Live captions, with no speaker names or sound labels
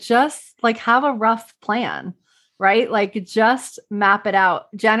just like have a rough plan, right? Like just map it out.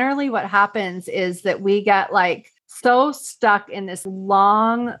 Generally what happens is that we get like so stuck in this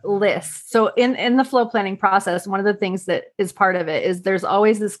long list. So in the flow planning process, one of the things that is part of it is there's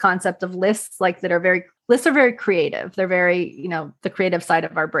always this concept of lists, like lists are very creative. They're very, the creative side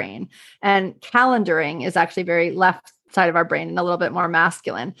of our brain. And calendaring is actually very left side of our brain and a little bit more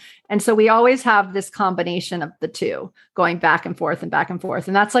masculine. And so we always have this combination of the two going back and forth and back and forth.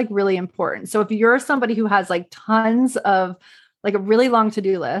 And that's like really important. So if you're somebody who has like tons of like a really long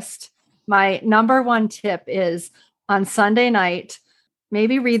to-do list, my number one tip is on Sunday night,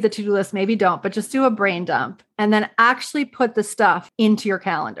 maybe read the to-do list, maybe don't, but just do a brain dump and then actually put the stuff into your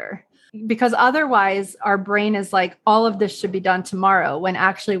calendar. Because otherwise our brain is like, all of this should be done tomorrow when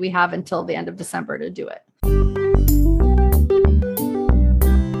actually we have until the end of December to do it.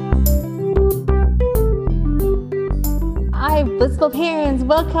 Hi, Blissful Parents.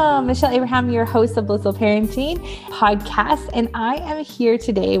 Welcome. Michelle Abraham, your host of Blissful Parenting podcast. And I am here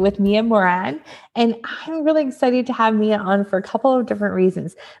today with Mia Moran. And I'm really excited to have Mia on for a couple of different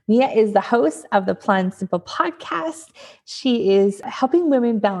reasons. Mia is the host of the Plain Simple podcast. She is helping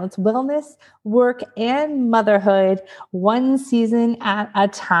women balance wellness, work, and motherhood one season at a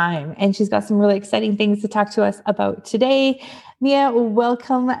time. And she's got some really exciting things to talk to us about today. Mia,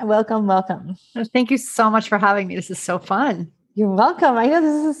 welcome. Thank you so much for having me. This is so fun. You're welcome. I know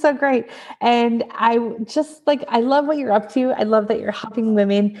this is so great. And I love what you're up to. I love that you're helping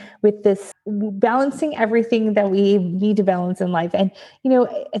women with this balancing everything that we need to balance in life. And,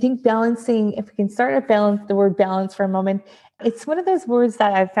 I think balancing, if we can start at the word balance for a moment, it's one of those words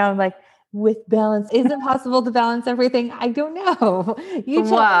that I've found like, with balance, is it possible to balance everything? I don't know.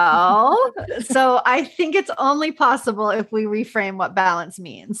 So I think it's only possible if we reframe what balance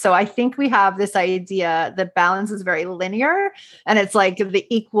means. So I think we have this idea that balance is very linear and it's like the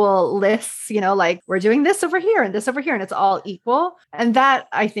equal lists, like we're doing this over here and this over here and it's all equal. And that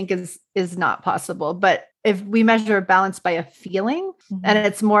I think is not possible. But if we measure balance by a feeling and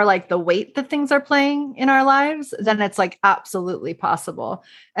it's more like the weight that things are playing in our lives, then it's like absolutely possible.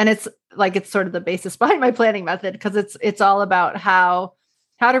 And it's sort of the basis behind my planning method because it's all about how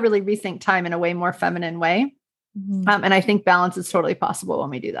to really rethink time in a way more feminine way. And I think balance is totally possible when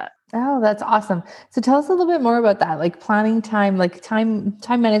we do that. Oh, that's awesome. So tell us a little bit more about that, like planning time, like time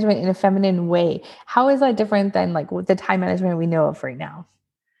management in a feminine way. How is that different than like the time management we know of right now?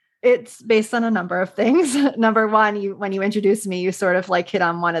 It's based on a number of things. Number one, when you introduced me, you sort of like hit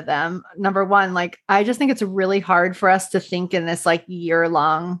on one of them. Number one, like, I just think it's really hard for us to think in this like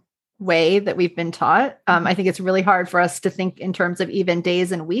year-long way that we've been taught. I think it's really hard for us to think in terms of even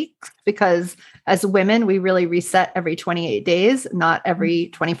days and weeks, because as women, we really reset every 28 days, not every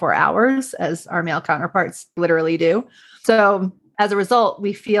 24 hours, as our male counterparts literally do. So as a result,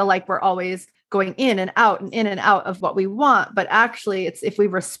 we feel like we're always going in and out of what we want. But actually, it's if we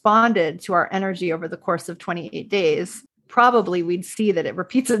responded to our energy over the course of 28 days, probably we'd see that it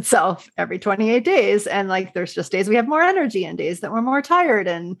repeats itself every 28 days. And like, there's just days we have more energy and days that we're more tired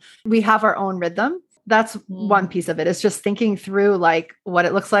and we have our own rhythm. That's one piece of it. It's just thinking through like what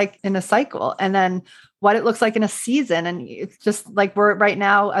it looks like in a cycle and then what it looks like in a season. And it's just like we're right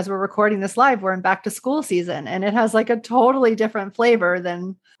now, as we're recording this live, we're in back to school season and it has like a totally different flavor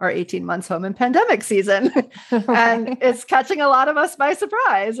than our 18 months home in pandemic season. And it's catching a lot of us by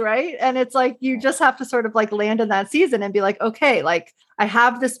surprise. Right. And it's like, you just have to sort of like land in that season and be like, okay, like I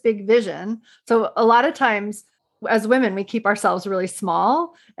have this big vision. So a lot of times as women, we keep ourselves really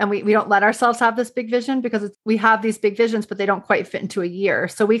small and we don't let ourselves have this big vision because we have these big visions, but they don't quite fit into a year.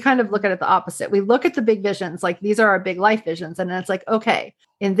 So we kind of look at it the opposite. We look at the big visions, like these are our big life visions. And then it's like, okay,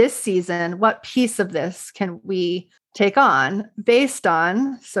 in this season, what piece of this can we take on based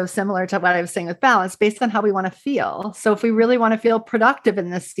on, so similar to what I was saying with balance, based on how we want to feel. So if we really want to feel productive in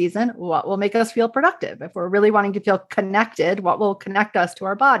this season, what will make us feel productive? If we're really wanting to feel connected, what will connect us to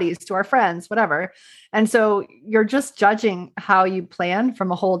our bodies, to our friends, whatever. And so you're just judging how you plan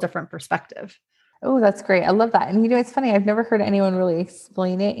from a whole different perspective. Oh, that's great. I love that. And it's funny. I've never heard anyone really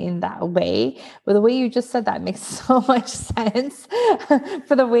explain it in that way, but the way you just said that makes so much sense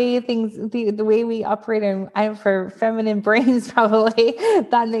for the way things, the way we operate and for feminine brains, probably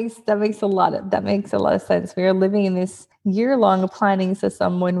that makes a lot of sense. We are living in this year-long planning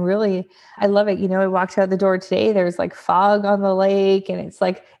system when really, I love it. I walked out the door today, there's like fog on the lake and it's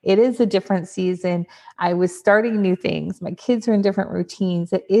like, it is a different season. I was starting new things. My kids are in different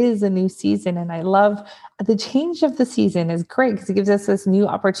routines. It is a new season. And I love the change of the season is great because it gives us this new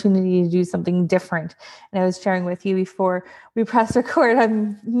opportunity to do something different. And I was sharing with you before, we press record.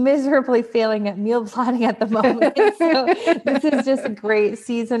 I'm miserably failing at meal planning at the moment. So this is just a great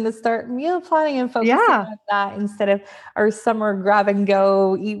season to start meal planning and focusing on that instead of our summer grab and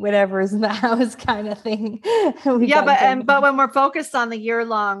go, eat whatever's in the house kind of thing. But when we're focused on the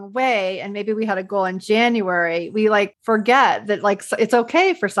year-long way, and maybe we had a goal in January, we like forget that like it's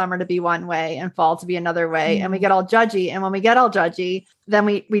okay for summer to be one way and fall to be another way. And we get all judgy. And when we get all judgy, then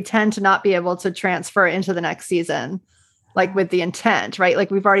we tend to not be able to transfer into the next season, like with the intent, right?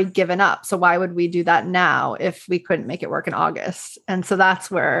 Like we've already given up. So why would we do that now if we couldn't make it work in August? And so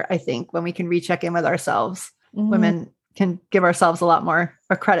that's where I think when we can recheck in with ourselves, women can give ourselves a lot more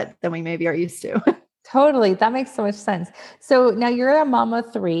credit than we maybe are used to. Totally. That makes so much sense. So now you're a mom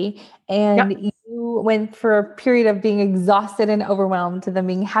of 3 and you went for a period of being exhausted and overwhelmed to then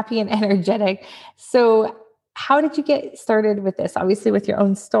being happy and energetic. So how did you get started with this? Obviously with your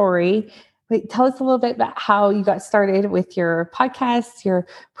own story. Wait, tell us a little bit about how you got started with your podcasts, your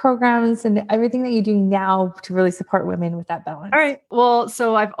programs, and everything that you do now to really support women with that balance. All right. Well,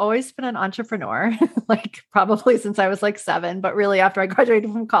 so I've always been an entrepreneur, like probably since I was like 7, but really after I graduated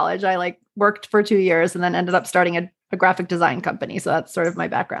from college, I like worked for 2 years and then ended up starting a graphic design company. So that's sort of my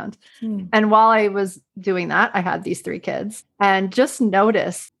background. And while I was doing that, I had these 3 kids and just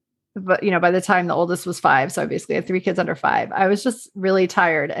noticed, but by the time the oldest was 5, so I basically had 3 kids under 5, I was just really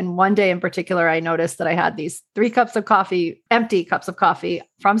tired. And one day in particular, I noticed that I had these 3 cups of coffee, empty cups of coffee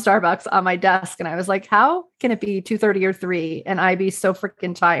from Starbucks on my desk. And I was like, how can it be 2:30 or 3 and I be so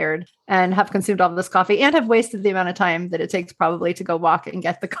freaking tired and have consumed all of this coffee and have wasted the amount of time that it takes probably to go walk and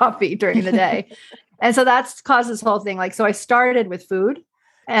get the coffee during the day? And so that's caused this whole thing. Like, so I started with food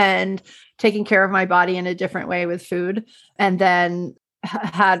and taking care of my body in a different way with food. And then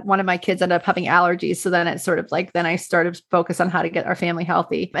had one of my kids end up having allergies. So then it's sort of like, then I started to focus on how to get our family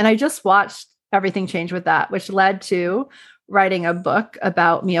healthy. And I just watched everything change with that, which led to writing a book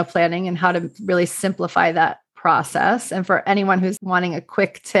about meal planning and how to really simplify that process. And for anyone who's wanting a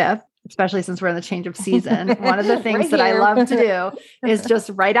quick tip, especially since we're in the change of season, one of the things that I love to do is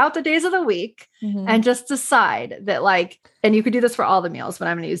just write out the days of the week and just decide that like, and you could do this for all the meals, but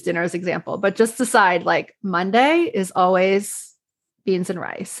I'm going to use dinner as example, but just decide like Monday is always beans and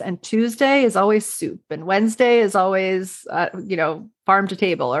rice, and Tuesday is always soup, and Wednesday is always, farm to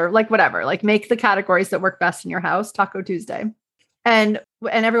table or like whatever, like make the categories that work best in your house, Taco Tuesday. And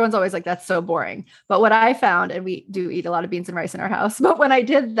everyone's always like, that's so boring. But what I found, and we do eat a lot of beans and rice in our house, but when I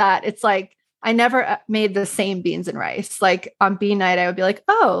did that, it's like, I never made the same beans and rice. Like on bean night, I would be like,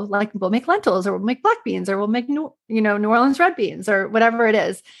 oh, like we'll make lentils or we'll make black beans or we'll make, New Orleans red beans or whatever it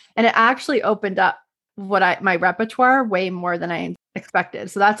is. And it actually opened up my repertoire way more than I expected.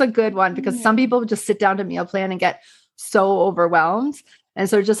 So that's a good one because some people just sit down to meal plan and get so overwhelmed. And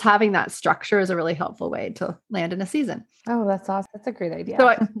so just having that structure is a really helpful way to land in a season. Oh, that's awesome. That's a great idea.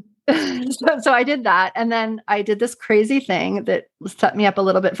 So I did that. And then I did this crazy thing that set me up a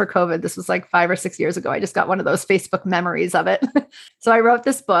little bit for COVID. This was like 5 or 6 years ago. I just got one of those Facebook memories of it. So I wrote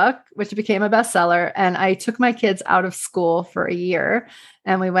this book, which became a bestseller. And I took my kids out of school for a year.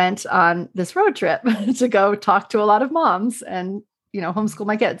 And we went on this road trip to go talk to a lot of moms and, homeschool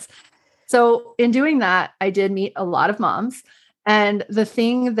my kids. So in doing that, I did meet a lot of moms. And the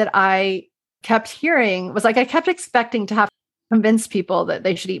thing that I kept hearing was like, I kept expecting to have to convince people that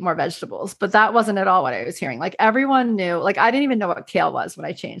they should eat more vegetables, but that wasn't at all what I was hearing. Like everyone knew, like I didn't even know what kale was when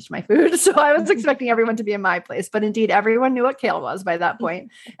I changed my food. So I was expecting everyone to be in my place, but indeed everyone knew what kale was by that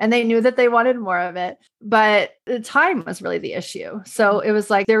point, and they knew that they wanted more of it, but the time was really the issue. So it was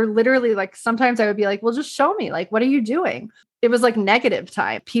like, they're literally like, sometimes I would be like, well, just show me, like, what are you doing? It was like negative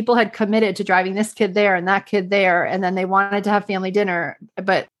time. People had committed to driving this kid there and that kid there. And then they wanted to have family dinner,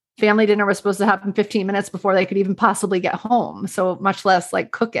 but family dinner was supposed to happen 15 minutes before they could even possibly get home. So much less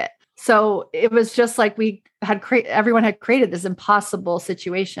like cook it. So it was just like everyone had created this impossible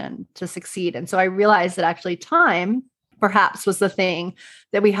situation to succeed. And so I realized that actually time perhaps was the thing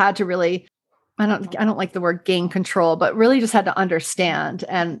that we had to really, I don't like the word gain control, but really just had to understand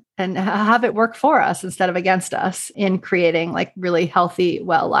and have it work for us instead of against us in creating like really healthy,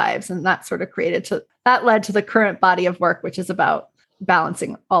 well lives. And that sort of that led to the current body of work, which is about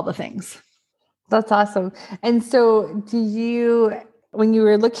balancing all the things. That's awesome. And so when you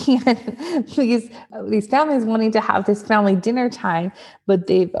were looking at these families wanting to have this family dinner time, but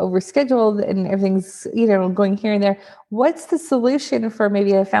they've overscheduled and everything's, going here and there, what's the solution for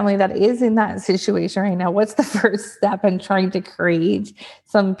maybe a family that is in that situation right now? What's the first step in trying to create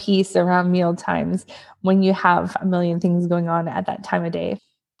some peace around meal times when you have a million things going on at that time of day?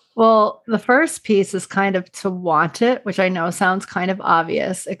 Well, the first piece is kind of to want it, which I know sounds kind of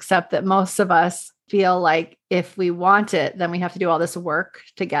obvious, except that most of us feel like if we want it, then we have to do all this work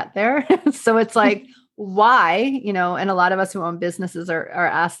to get there. So it's like, why, and a lot of us who own businesses are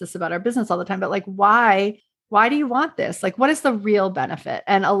asked this about our business all the time, but like, why do you want this? Like, what is the real benefit?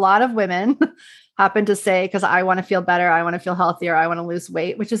 And a lot of women happen to say, because I want to feel better, I want to feel healthier, I want to lose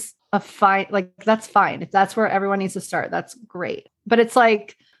weight, which is that's fine. If that's where everyone needs to start, that's great. But it's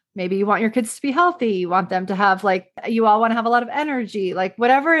like, maybe you want your kids to be healthy. You want them to have you all want to have a lot of energy, like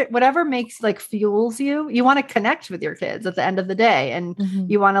whatever makes fuels you. You want to connect with your kids at the end of the day. And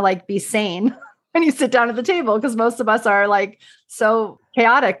you want to be sane when you sit down at the table, because most of us are so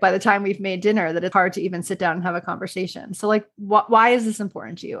chaotic by the time we've made dinner that it's hard to even sit down and have a conversation. So why is this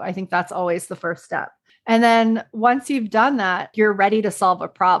important to you? I think that's always the first step. And then once you've done that, you're ready to solve a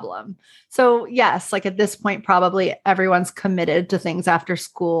problem. So yes, at this point, probably everyone's committed to things after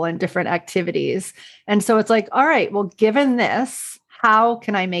school and different activities. And so it's all right, well, given this, how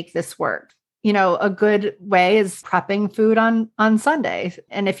can I make this work? A good way is prepping food on Sunday.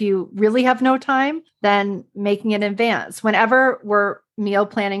 And if you really have no time, then making it in advance. Whenever we're meal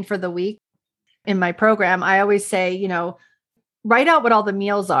planning for the week in my program, I always say, write out what all the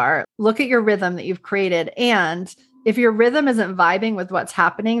meals are, look at your rhythm that you've created. And if your rhythm isn't vibing with what's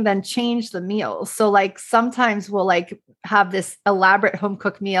happening, then change the meals. So sometimes we'll have this elaborate home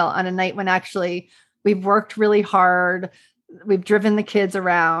cooked meal on a night when actually we've worked really hard. We've driven the kids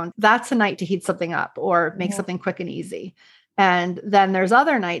around. That's a night to heat something up or make something quick and easy. And then there's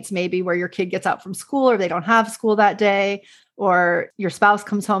other nights maybe where your kid gets out from school or they don't have school that day, or your spouse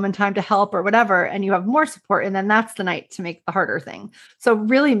comes home in time to help or whatever, and you have more support. And then that's the night to make the harder thing. So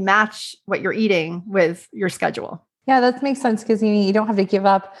really match what you're eating with your schedule. Yeah, that makes sense, because you don't have to give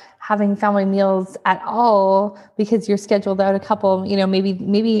up having family meals at all because you're scheduled out a couple,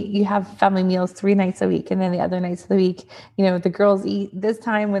 maybe you have family meals 3 nights a week, and then the other nights of the week, the girls eat this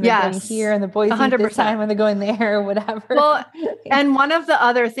time when they're going here, and the boys 100%. Eat this time when they're going there or whatever. Well, and one of the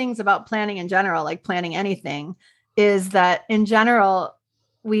other things about planning in general, planning anything, is that in general,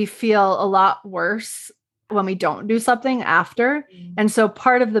 we feel a lot worse when we don't do something after. And so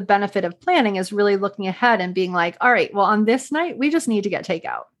part of the benefit of planning is really looking ahead and being all right, well, on this night, we just need to get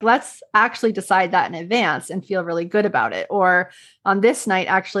takeout. Let's actually decide that in advance and feel really good about it. Or on this night,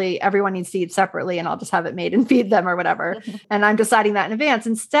 actually, everyone needs to eat separately and I'll just have it made and feed them or whatever. And I'm deciding that in advance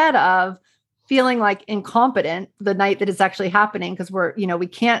instead of feeling incompetent the night that it's actually happening because we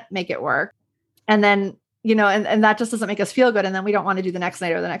can't make it work. And then and that just doesn't make us feel good. And then we don't want to do the next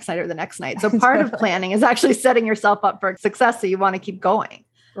night or the next night or the next night. So part of planning is actually setting yourself up for success. So you want to keep going.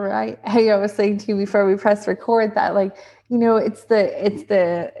 Right. Hey, I was saying to you before we press record that it's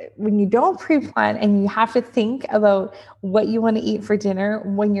the, when you don't pre-plan and you have to think about what you want to eat for dinner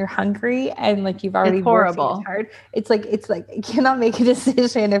when you're hungry and you've already it's horrible. Worked hard. It's you cannot make a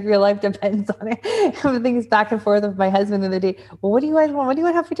decision if your life depends on it. Everything's back and forth with my husband the other day. Well, what do you guys want? What do you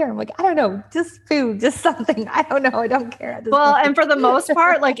want to have for dinner? I'm I don't know, just food, just something. I don't know. I don't care. Well, and for the most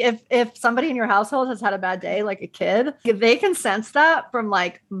part, if somebody in your household has had a bad day, like a kid, they can sense that from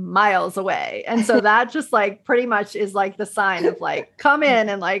miles away. And so that just pretty much is the sign of come in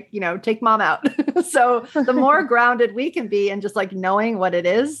and take mom out. So the more grounded we can be and just knowing what it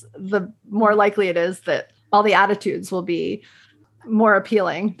is, the more likely it is that all the attitudes will be more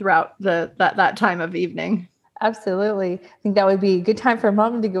appealing throughout that time of evening. Absolutely. I think that would be a good time for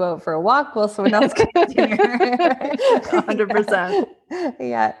mom to go out for a walk while someone else cooks dinner. 100%.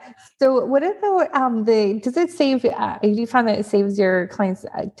 Yeah. So what about does it save, do you find that it saves your clients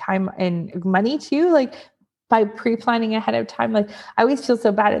time and money too? By pre-planning ahead of time, I always feel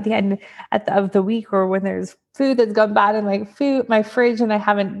so bad at the end of the week, or when there's food that's gone bad in my fridge, and I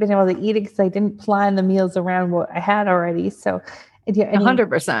haven't been able to eat it because I didn't plan the meals around what I had already. So,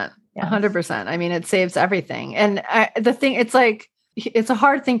 100%, 100%. I mean, it saves everything, and the thing, it's a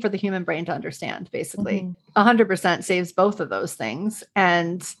hard thing for the human brain to understand. Basically, 100% saves both of those things,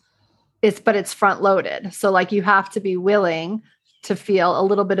 and it's front loaded. So, you have to be willing to feel a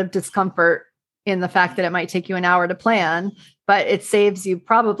little bit of discomfort in the fact that it might take you an hour to plan, but it saves you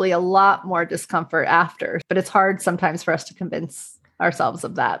probably a lot more discomfort after. But it's hard sometimes for us to convince ourselves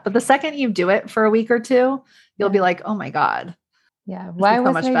of that. But the second you do it for a week or two, you'll be oh my God. Yeah. Why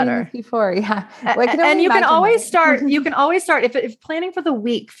wasn't I doing this before? Yeah. Well, and you can always start, if planning for the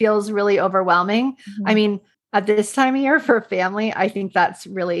week feels really overwhelming. I mean, at this time of year for a family, I think that's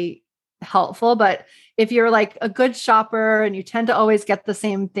really helpful. But if you're a good shopper and you tend to always get the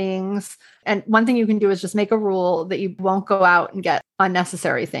same things, and one thing you can do is just make a rule that you won't go out and get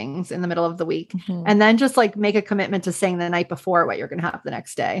unnecessary things in the middle of the week. Mhm. And then just like make a commitment to saying the night before what you're going to have the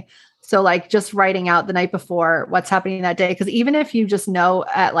next day. So like just writing out the night before what's happening that day. Cause even if you just know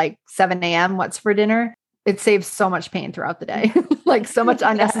at like 7 a.m. what's for dinner, it saves so much pain throughout the day. Like so much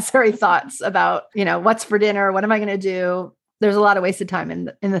unnecessary thoughts about, what's for dinner? What am I going to do? There's a lot of wasted time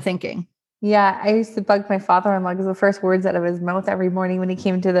in the thinking. Yeah, I used to bug my father-in-law because the first words out of his mouth every morning when he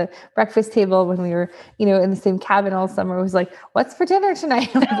came to the breakfast table when we were, in the same cabin all summer was like, "What's for dinner tonight?"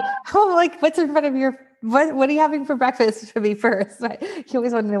 I'm like, "What's in front of your what are you having for breakfast for me first?" He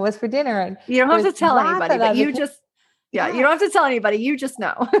always wanted to know what's for dinner, and you don't have to tell anybody, but you just you don't have to tell anybody. You just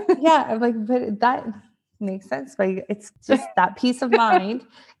know. Yeah, I'm like, but that makes sense. But it's just that peace of mind.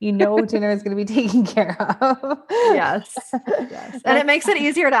 Dinner is going to be taken care of. Yes. And it makes it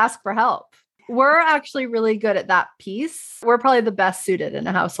easier to ask for help. We're actually really good at that piece. We're probably the best suited in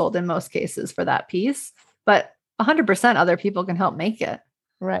a household in most cases for that piece, but 100% other people can help make it.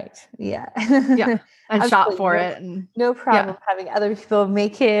 Right. Yeah. Yeah. And shop for it. And no problem having other people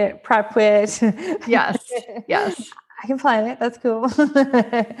make it, prep it. Yes. I can plan it. That's cool.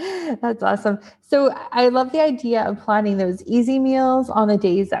 That's awesome. So I love the idea of planning those easy meals on the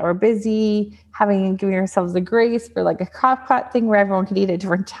days that we're busy, giving ourselves a grace for like a crock pot thing where everyone can eat at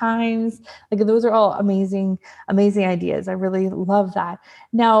different times. Like those are all amazing, amazing ideas. I really love that.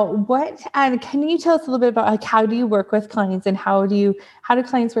 Now, and can you tell us a little bit about like, how do you work with clients and how do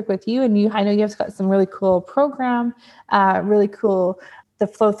clients work with you? And I know you have got some really cool program, really cool. The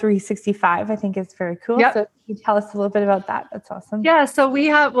Flow 365, I think is very cool. Yep. So can you tell us a little bit about that? That's awesome. Yeah. So we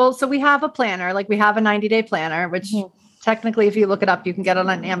have a planner, like we have a 90-day planner, which technically, if you look it up, you can get it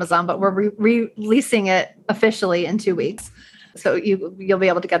on Amazon, but we're releasing it officially in 2 weeks. So you'll be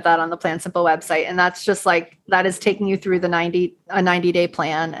able to get that on the Plan Simple website. And that's just like, that is taking you through a 90-day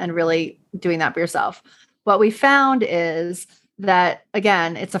plan and really doing that for yourself. What we found is that,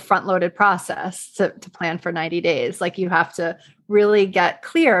 again, it's a front-loaded process to plan for 90 days. Like you have to really get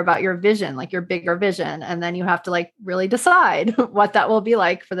clear about your vision, like your bigger vision. And then you have to like really decide what that will be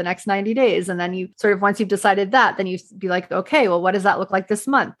like for the next 90 days. And then you sort of, once you've decided that, then you be like, okay, well, what does that look like this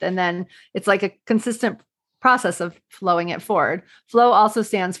month? And then it's like a consistent process of flowing it forward. Flow also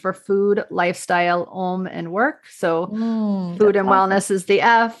stands for food, lifestyle, and work. So food and wellness is the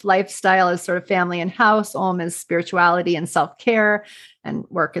F, lifestyle is sort of family and house, is spirituality and self-care, and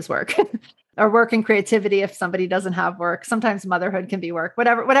work is work. Or work and creativity if somebody doesn't have work. Sometimes motherhood can be work,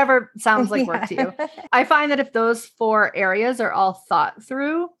 whatever sounds like work to you. I find that if those 4 areas are all thought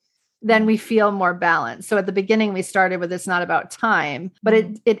through, then we feel more balanced. So at the beginning, we started with it's not about time, but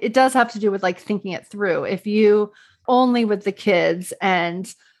it does have to do with like thinking it through. If you only with the kids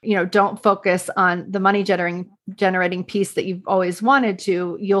and don't focus on the money generating piece that you've always wanted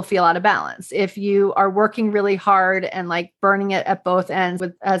to, you'll feel out of balance. If you are working really hard and like burning it at both ends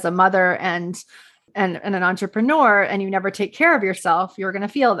as a mother and an entrepreneur, and you never take care of yourself, you're going to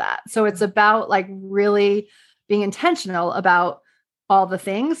feel that. So it's about like really being intentional about all the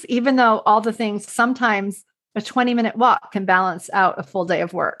things, even though all the things, sometimes a 20-minute walk can balance out a full day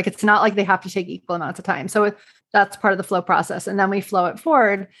of work. Like it's not like they have to take equal amounts of time. So that's part of the flow process. And then we flow it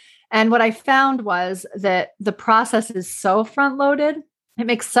forward. And what I found was that the process is so front loaded. It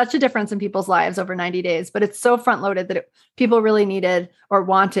makes such a difference in people's lives over 90 days, but it's so front loaded that people really needed or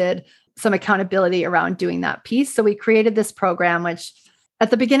wanted some accountability around doing that piece. So we created this program, which at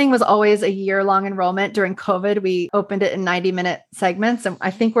the beginning was always a year-long enrollment. During COVID, we opened it in 90-minute segments. And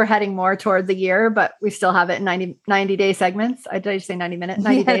I think we're heading more toward the year, but we still have it in 90-day segments. Did I just say 90-minute?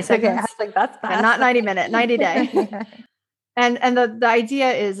 90-day segments. Okay. I was like, that's fast. Not 90-minute, 90-day. Yeah. And the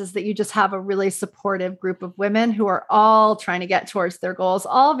idea is that you just have a really supportive group of women who are all trying to get towards their goals,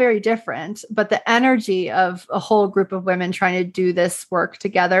 all very different, but the energy of a whole group of women trying to do this work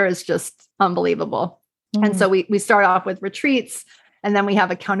together is just unbelievable. And so we start off with retreats. And then we have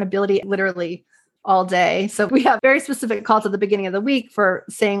accountability literally all day. So we have very specific calls at the beginning of the week for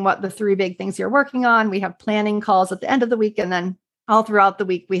saying what the 3 big things you're working on. We have planning calls at the end of the week. And then all throughout the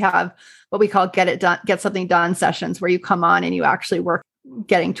week, we have what we call get something done sessions, where you come on and you actually work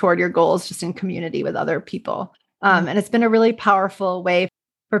getting toward your goals just in community with other people. And it's been a really powerful way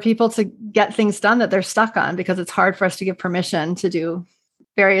for people to get things done that they're stuck on, because it's hard for us to give permission to do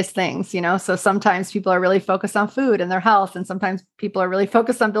various things, So sometimes people are really focused on food and their health, and sometimes people are really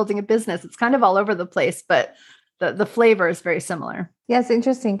focused on building a business. It's kind of all over the place, but the flavor is very similar. Yeah, it's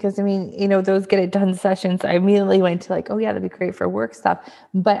interesting because I mean, those get it done sessions. I immediately went to like, oh yeah, that'd be great for work stuff,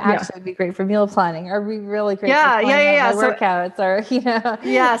 but Yeah. actually it'd be great for meal planning or be really great for Yeah. Yeah. planning Yeah. out Yeah. my So workouts or,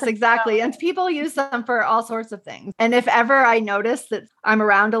 yes, exactly. And people use them for all sorts of things. And if ever I notice that I'm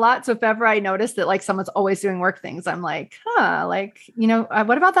around a lot, so if ever I notice that like someone's always doing work things, I'm like, like,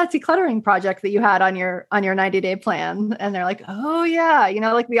 what about that decluttering project that you had on your 90-day plan? And they're like, oh yeah,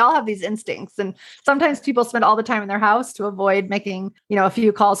 like we all have these instincts. And sometimes people spend all the time in their house to avoid making, a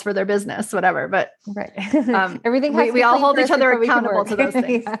few calls for their business, whatever. But right. Everything has to we be all clean hold each first other before we can accountable work. to those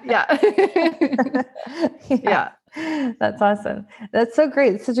things. Yeah. Yeah. That's awesome. That's so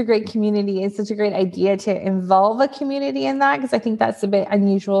great. It's such a great community. It's such a great idea to involve a community in that, because I think that's a bit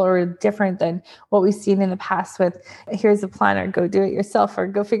unusual or different than what we've seen in the past with here's a planner, go do it yourself or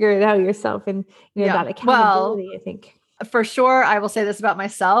go figure it out yourself. And that accountability, well, I think. For sure, I will say this about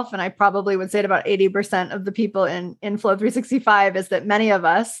myself, and I probably would say it about 80% of the people in Flow 365 is that many of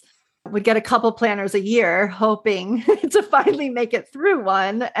us would get a couple planners a year, hoping to finally make it through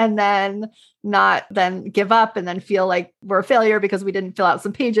one and then not then give up and then feel like we're a failure because we didn't fill out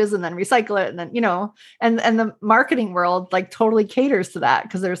some pages and then recycle it. And then, and the marketing world like totally caters to that,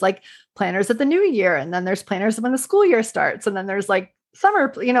 because there's like planners at the new year, and then there's planners when the school year starts, and then there's like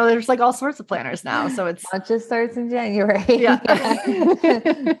summer, there's like all sorts of planners now. So it's not just starts in January. Yeah.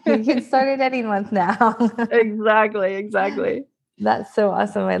 You can start at any month now. Exactly. That's so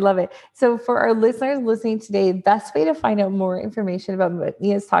awesome. I love it. So for our listeners listening today, the best way to find out more information about what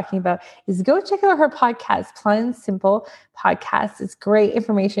Mia's talking about is go check out her podcast, Plain and Simple Podcast. It's great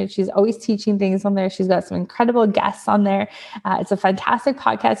information. She's always teaching things on there. She's got some incredible guests on there. It's a fantastic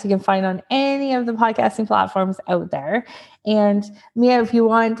podcast you can find on any of the podcasting platforms out there. And Mia,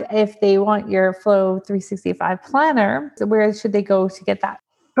 if they want your Flow 365 planner, so where should they go to get that?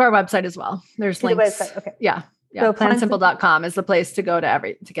 To our website as well. There's links. The website. Okay. Yeah. So plansimple.com is the place to go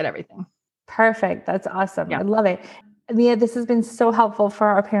to get everything. Perfect. That's awesome. Yeah. I love it. Mia, this has been so helpful for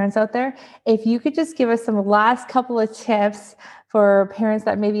our parents out there. If you could just give us some last couple of tips for parents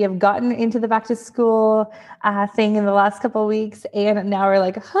that maybe have gotten into the back to school thing in the last couple of weeks, and now we're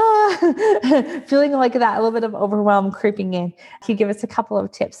like, feeling like that, a little bit of overwhelm creeping in. Can you give us a couple of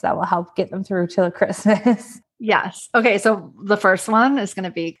tips that will help get them through till Christmas? Yes. Okay. So the first one is going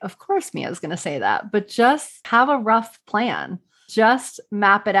to be, of course, Mia is going to say that, but just have a rough plan. Just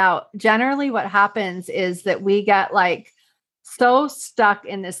map it out. Generally, what happens is that we get like so stuck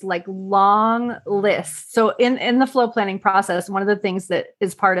in this like long list. So in the flow planning process, one of the things that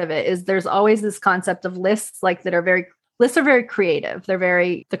is part of it is there's always this concept of lists, like lists are very creative. They're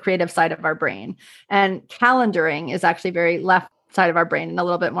very the creative side of our brain. And calendaring is actually very left side of our brain and a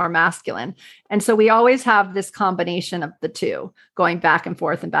little bit more masculine. And so we always have this combination of the two going back and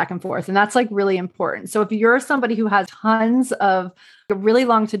forth and back and forth. And that's like really important. So if you're somebody who has tons of a really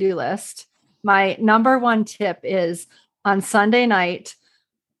long to-do list, my number one tip is on Sunday night,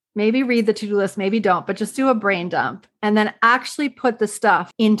 maybe read the to-do list, maybe don't, but just do a brain dump and then actually put the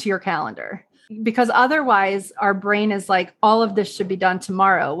stuff into your calendar. Because otherwise our brain is like, all of this should be done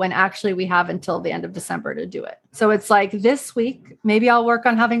tomorrow, when actually we have until the end of December to do it. So it's like this week, maybe I'll work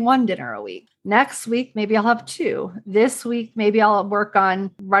on having one dinner a week. Next week, maybe I'll have two. This week, maybe I'll work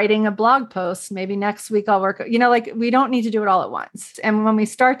on writing a blog post. Maybe next week I'll work, like we don't need to do it all at once. And when we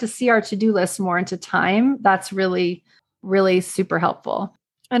start to see our to-do list more into time, that's really, really super helpful.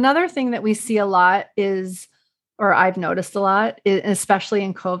 Another thing that we see a lot is, or I've noticed a lot, especially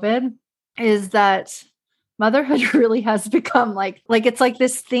in COVID, is that motherhood really has become like it's like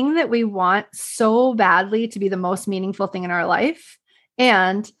this thing that we want so badly to be the most meaningful thing in our life.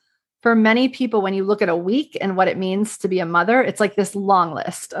 And for many people, when you look at a week and what it means to be a mother, it's like this long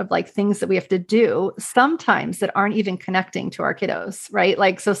list of like things that we have to do, sometimes that aren't even connecting to our kiddos, right?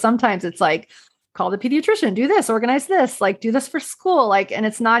 Like, so sometimes it's like, call the pediatrician, do this, organize this, like do this for school. Like, and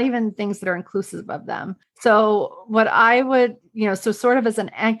it's not even things that are inclusive of them. So what I would, so sort of as an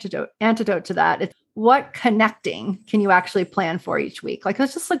antidote to that, it's what connecting can you actually plan for each week? Like,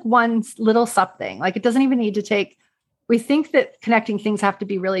 it's just like one little something. Like, it doesn't even need to take, we think that connecting things have to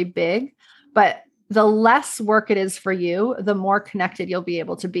be really big, but the less work it is for you, the more connected you'll be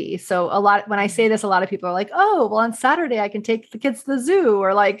able to be. So when I say this, a lot of people are like, oh, well, on Saturday I can take the kids to the zoo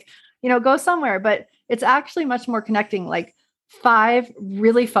or like, go somewhere, but it's actually much more connecting. Like 5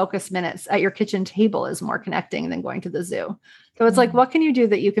 really focused minutes at your kitchen table is more connecting than going to the zoo. So it's like, what can you do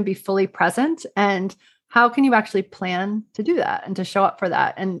that you can be fully present, and how can you actually plan to do that and to show up for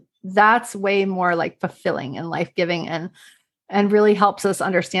that? And that's way more like fulfilling and life-giving and really helps us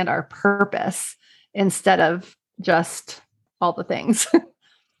understand our purpose instead of just all the things.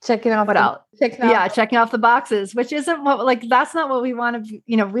 Checking off. Checking off the boxes, which isn't what, like, that's not what we want to,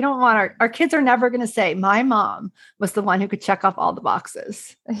 we don't want our kids are never going to say, my mom was the one who could check off all the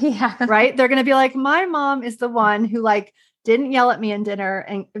boxes. Yeah. Right. They're going to be like, my mom is the one who like didn't yell at me in dinner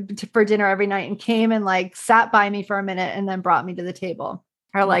and for dinner every night and came and like sat by me for a minute and then brought me to the table.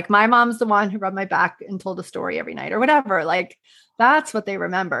 Or like, my mom's the one who rubbed my back and told a story every night or whatever. Like, that's what they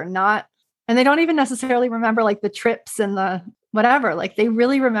remember, and they don't even necessarily remember like the trips and the whatever, like they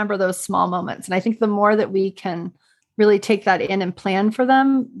really remember those small moments. And I think the more that we can really take that in and plan for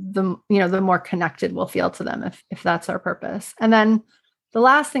them, the more connected we'll feel to them if that's our purpose. And then the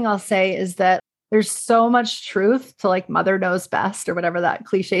last thing I'll say is that there's so much truth to like mother knows best or whatever that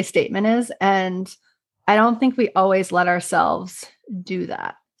cliche statement is. And I don't think we always let ourselves do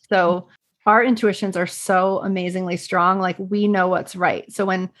that. So our intuitions are so amazingly strong. Like we know what's right. So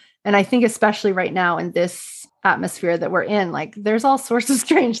and I think especially right now in this atmosphere that we're in, like there's all sorts of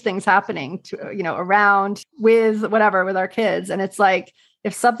strange things happening to, around with our kids. And it's like,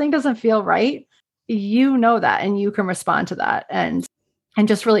 if something doesn't feel right, that, and you can respond to that and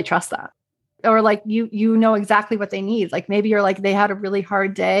just really trust that. Or like, you know exactly what they need. Like maybe you're like, they had a really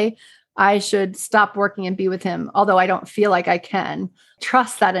hard day. I should stop working and be with him. Although I don't feel like I can.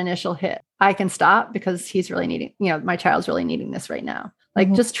 Trust that initial hit. I can stop because he's really needing, my child's really needing this right now.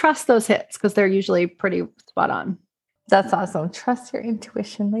 Like just trust those hits because they're usually pretty spot on. That's awesome. Trust your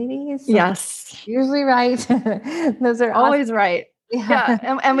intuition, ladies. Yes. Usually right. Those are always awesome. Right.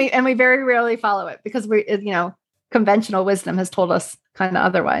 Yeah. And we very rarely follow it because conventional wisdom has told us kind of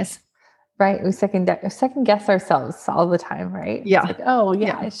otherwise. Right. We second guess ourselves all the time. Right. Yeah. It's like,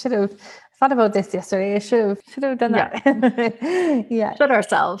 I should have thought about this yesterday. I should have done that. Yeah. Should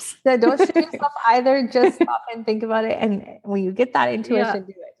ourselves. So don't shoot yourself either. Just stop and think about it. And when you get that intuition, do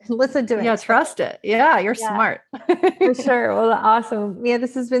it. Listen to it. Yeah. Trust it. Yeah. You're smart. For sure. Well, awesome. Yeah.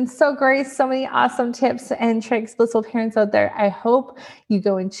 This has been so great. So many awesome tips and tricks, blissful parents out there. I hope you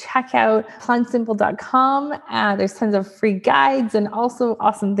go and check out plansimple.com. There's tons of free guides and also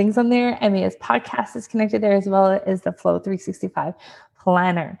awesome things on there. Mia's podcast is connected there as well as the Flow 365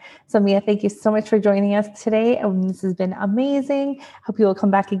 planner. So Mia, thank you so much for joining us today. And this has been amazing. Hope you will come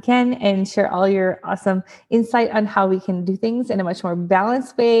back again and share all your awesome insight on how we can do things in a much more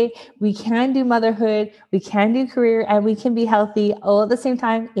balanced way. We can do motherhood, we can do career, and we can be healthy all at the same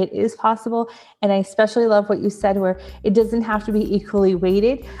time. It is possible. And I especially love what you said, where it doesn't have to be equally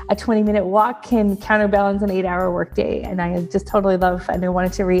weighted. A 20-minute walk can counterbalance an 8-hour workday. And I just totally love, and I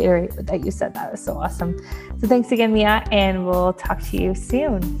wanted to reiterate that you said. That was so awesome. So thanks again, Mia, and we'll talk to you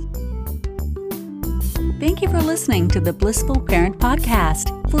soon. Thank you for listening to the Blissful Parent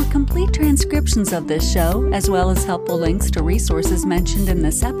Podcast. For complete transcriptions of this show, as well as helpful links to resources mentioned in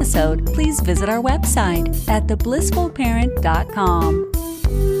this episode, please visit our website at theblissfulparent.com.